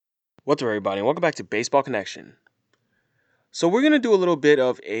What's up, everybody? And welcome back to Baseball Connection. So we're gonna do a little bit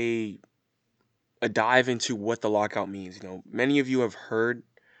of a dive into what the lockout means. Many of you have heard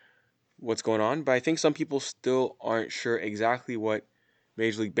what's going on, but I think some people still aren't sure exactly what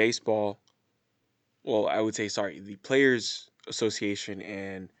Major League Baseball, well, I would say, sorry, the Players Association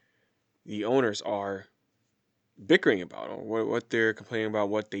and the owners are bickering about, or what they're complaining about,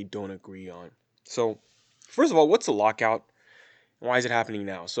 what they don't agree on. So, first of all, what's a lockout? And why is it happening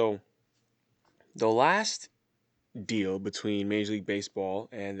now? So, the last deal between Major League Baseball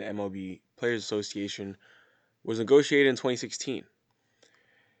and the MLB Players Association was negotiated in 2016.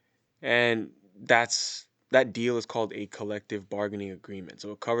 And that deal is called a collective bargaining agreement.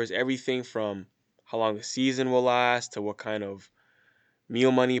 So it covers everything from how long the season will last to what kind of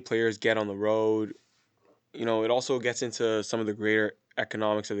meal money players get on the road. It also gets into some of the greater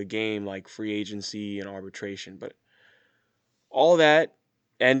economics of the game like free agency and arbitration, but all that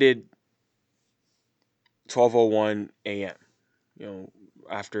ended 12:01 a.m. you know,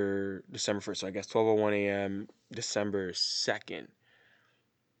 after December 1st. So I guess 12:01 a.m. December 2nd.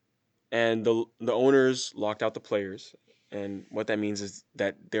 And the owners locked out the players. And what that means is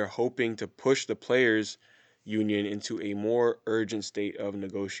that they're hoping to push the players union into a more urgent state of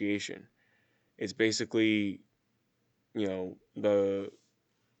negotiation. It's basically, the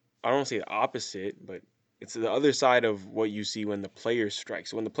I don't want to say the opposite, but it's the other side of what you see when the players strike.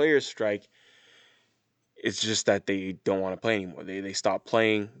 So when the players strike, it's just that they don't want to play anymore. They stop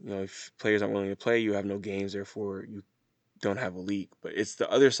playing. If players aren't willing to play, you have no games, therefore you don't have a league. But it's the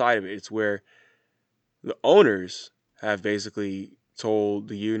other side of it. It's where the owners have basically told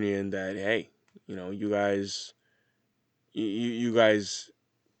the union that, hey, you guys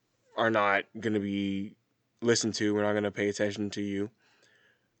are not going to be listened to. We're not going to pay attention to you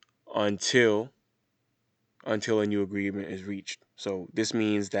until a new agreement is reached. So this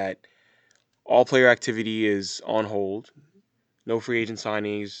means that all player activity is on hold. No free agent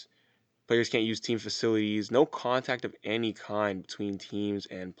signings. Players can't use team facilities. No contact of any kind between teams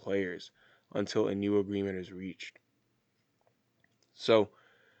and players until a new agreement is reached. So,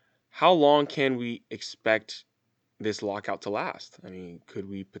 how long can we expect this lockout to last? I mean, could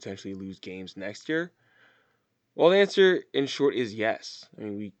we potentially lose games next year? Well, the answer in short is yes. I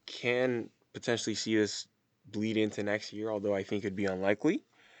mean, we can potentially see this bleed into next year, although I think it'd be unlikely.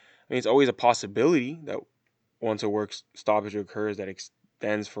 I mean, it's always a possibility that once a work stoppage occurs that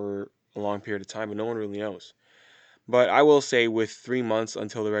extends for a long period of time, but no one really knows. But I will say, with 3 months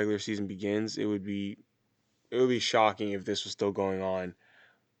until the regular season begins, it would be shocking if this was still going on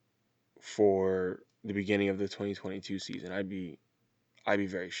for the beginning of the 2022 season. I'd be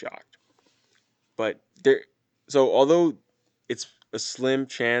very shocked. But although it's a slim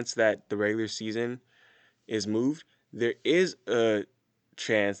chance that the regular season is moved, there is a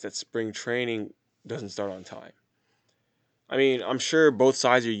chance that spring training doesn't start on time. I mean, I'm sure both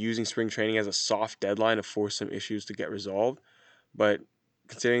sides are using spring training as a soft deadline to force some issues to get resolved, but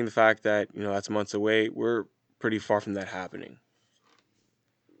considering the fact that, that's months away, we're pretty far from that happening.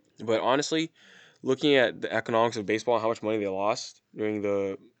 But honestly, looking at the economics of baseball and how much money they lost during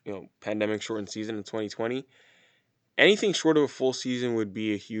the pandemic shortened season in 2020, anything short of a full season would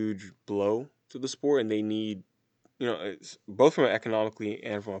be a huge blow to the sport, and they need it's both from an economically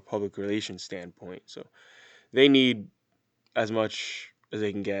and from a public relations standpoint. So they need as much as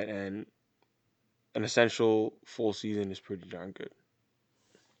they can get, and an essential full season is pretty darn good.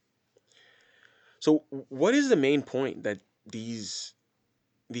 So what is the main point that these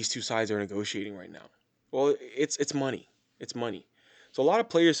two sides are negotiating right now? Well, it's money. It's money. So a lot of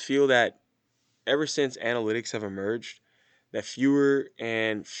players feel that ever since analytics have emerged, that fewer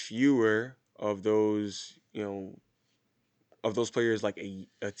and fewer of those players like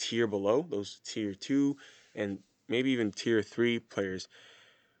a tier below, those tier 2 and maybe even tier 3 players,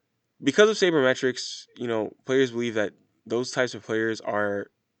 because of sabermetrics, players believe that those types of players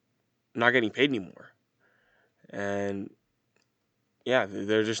are not getting paid anymore. And yeah,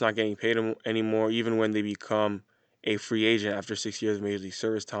 they're just not getting paid anymore, even when they become a free agent after 6 years of Major League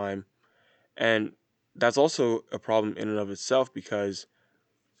Service time. And that's also a problem in and of itself, because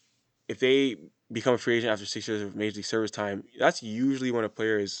if they become a free agent after 6 years of Major League Service time, that's usually when a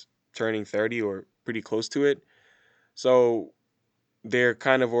player is turning 30 or pretty close to it. So they're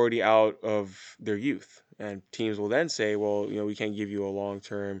kind of already out of their youth. And teams will then say, well, we can't give you a long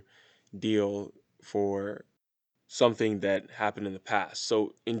term deal for something that happened in the past.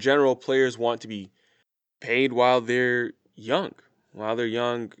 So in general, players want to be paid while they're young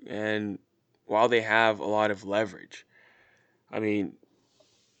and while they have a lot of leverage. I mean,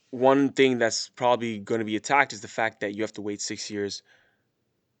 one thing that's probably going to be attacked is the fact that you have to wait 6 years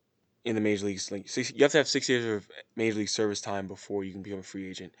in the major leagues. Like you have to have 6 years of major league service time before you can become a free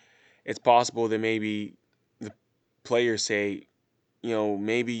agent. It's possible that maybe the players say,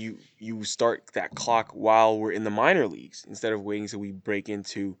 maybe you start that clock while we're in the minor leagues instead of waiting until we break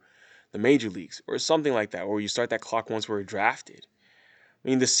into the major leagues or something like that, or you start that clock once we're drafted. I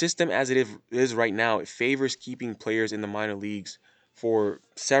mean, the system as it is right now, it favors keeping players in the minor leagues for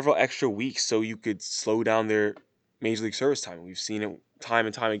several extra weeks so you could slow down their major league service time. We've seen it time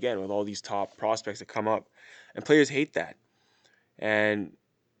and time again with all these top prospects that come up, and players hate that. And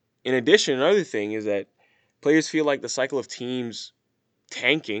in addition, another thing is that players feel like the cycle of teams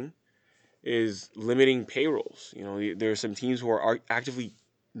tanking is limiting payrolls. There are some teams who are actively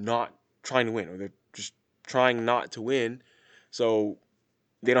not trying to win, or they're just trying not to win. So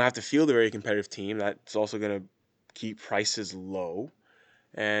they don't have to field a very competitive team. That's also going to keep prices low,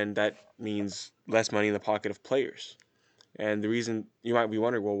 and that means less money in the pocket of players. And the reason you might be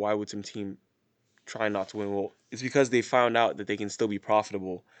wondering, well, why would some team try not to win? Well, it's because they found out that they can still be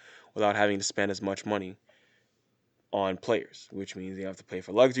profitable without having to spend as much money on players, which means they have to pay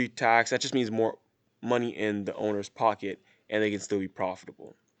for luxury tax. That just means more money in the owner's pocket, and they can still be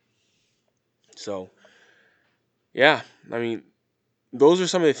profitable. So, yeah, I mean, those are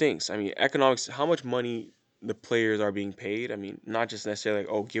some of the things. I mean, economics, how much money the players are being paid. I mean, not just necessarily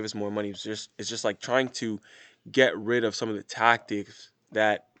like, oh, give us more money. It's just like trying to get rid of some of the tactics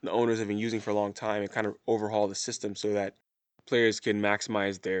that the owners have been using for a long time and kind of overhaul the system so that players can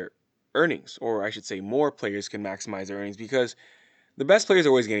maximize their earnings, or I should say, more players can maximize their earnings because the best players are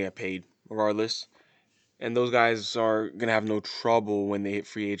always going to get paid regardless. And those guys are gonna have no trouble when they hit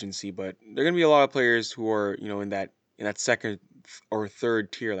free agency. But there are gonna be a lot of players who are, in that second or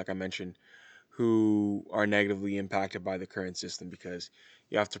third tier, like I mentioned, who are negatively impacted by the current system because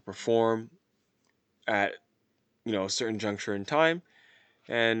you have to perform at a certain juncture in time,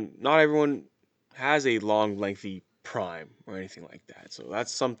 and not everyone has a long, lengthy prime or anything like that. So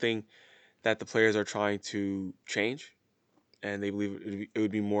that's something that the players are trying to change, and they believe it would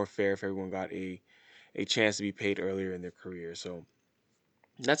be more fair if everyone got a chance to be paid earlier in their career. So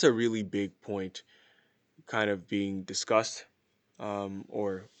that's a really big point kind of being discussed,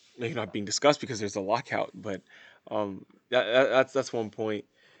 or maybe not being discussed because there's a lockout, but that's one point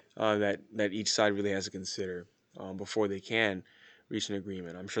that each side really has to consider before they can reach an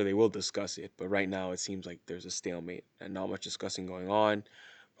agreement. I'm sure they will discuss it, but right now it seems like there's a stalemate and not much discussing going on,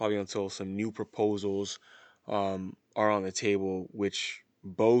 probably until some new proposals are on the table, which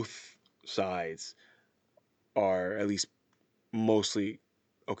both sides are at least mostly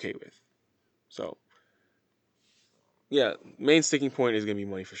okay with. So yeah, main sticking point is gonna be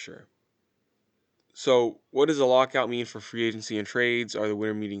money for sure. So what does a lockout mean for free agency and trades? Are the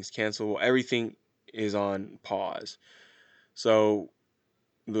winter meetings canceled? Well, everything is on pause. So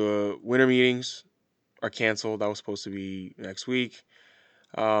the winter meetings are canceled. That was supposed to be next week.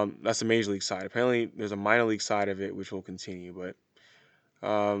 That's the major league side. Apparently, there's a minor league side of it which will continue, but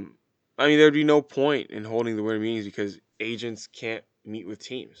I mean, there'd be no point in holding the winter meetings because agents can't meet with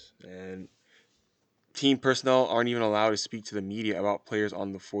teams, and team personnel aren't even allowed to speak to the media about players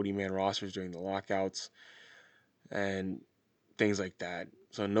on the 40-man rosters during the lockouts and things like that.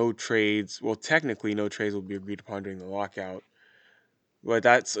 So no trades. Well, technically, no trades will be agreed upon during the lockout, but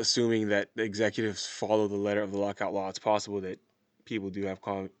that's assuming that the executives follow the letter of the lockout law. It's possible that people do have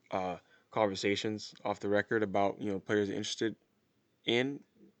conversations off the record about players they're interested in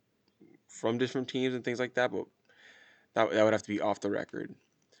from different teams and things like that, but that would have to be off the record.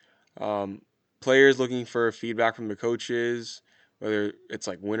 Um, Players looking for feedback from the coaches, whether it's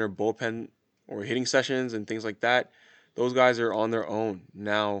like winter bullpen or hitting sessions and things like that, those guys are on their own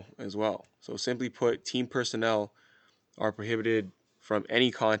now as well. So simply put, team personnel are prohibited from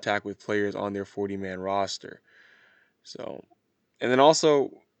any contact with players on their 40-man roster. So, and then also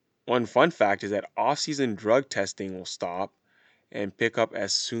one fun fact is that off-season drug testing will stop and pick up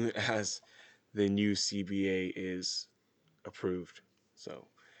as soon as the new CBA is approved. So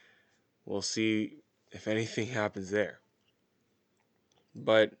we'll see if anything happens there.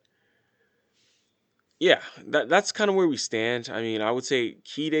 But yeah, that's kind of where we stand. I mean, I would say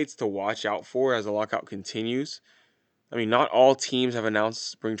key dates to watch out for as the lockout continues. I mean, not all teams have announced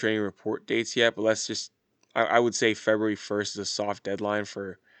spring training report dates yet, but I would say February 1st is a soft deadline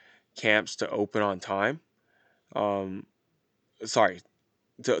for camps to open on time. Um, Sorry,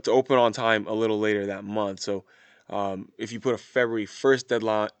 to open on time a little later that month. So if you put a February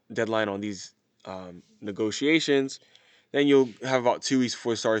 1st deadline on these negotiations, then you'll have about 2 weeks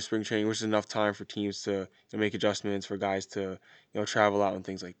before the start of spring training, which is enough time for teams to make adjustments, for guys to travel out and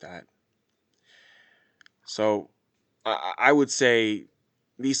things like that. So I would say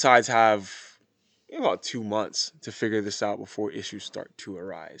these sides have about 2 months to figure this out before issues start to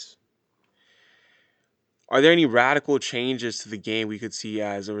arise. Are there any radical changes to the game we could see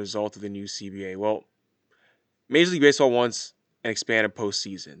as a result of the new CBA? Well, Major League Baseball wants an expanded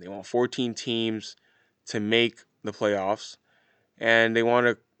postseason. They want 14 teams to make the playoffs, and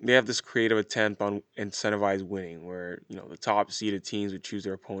they have this creative attempt on incentivized winning, where the top seeded teams would choose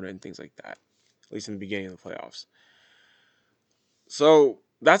their opponent and things like that. At least in the beginning of the playoffs. So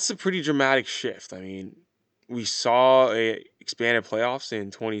that's a pretty dramatic shift. I mean, we saw a expanded playoffs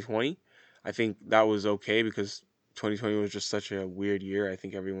in 2020. I think that was okay because 2020 was just such a weird year. I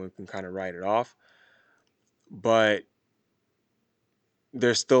think everyone can kind of write it off. But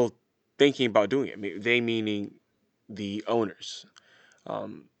they're still thinking about doing it. They meaning the owners.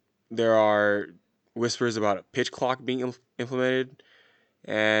 Um, there are whispers about a pitch clock being implemented,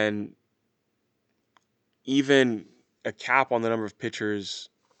 and even a cap on the number of pitchers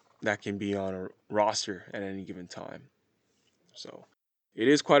that can be on a roster at any given time. So it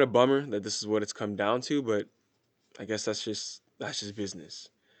is quite a bummer that this is what it's come down to, but I guess that's just business.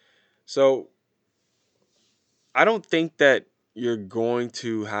 So I don't think that you're going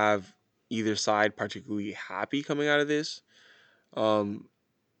to have either side particularly happy coming out of this. Um,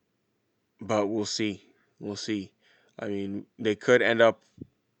 but we'll see. We'll see. I mean, they could end up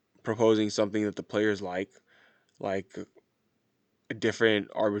proposing something that the players like a different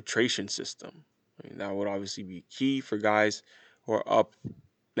arbitration system. I mean, that would obviously be key for guys who are up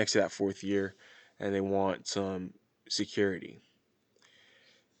next to that fourth year and they want some security.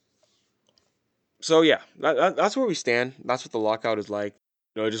 So yeah, that's where we stand. That's what the lockout is like.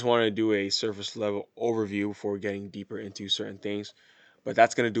 I just wanted to do a surface level overview before getting deeper into certain things. But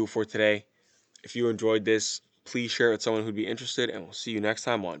that's gonna do it for today. If you enjoyed this, please share it with someone who'd be interested, and we'll see you next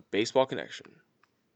time on Baseball Connection.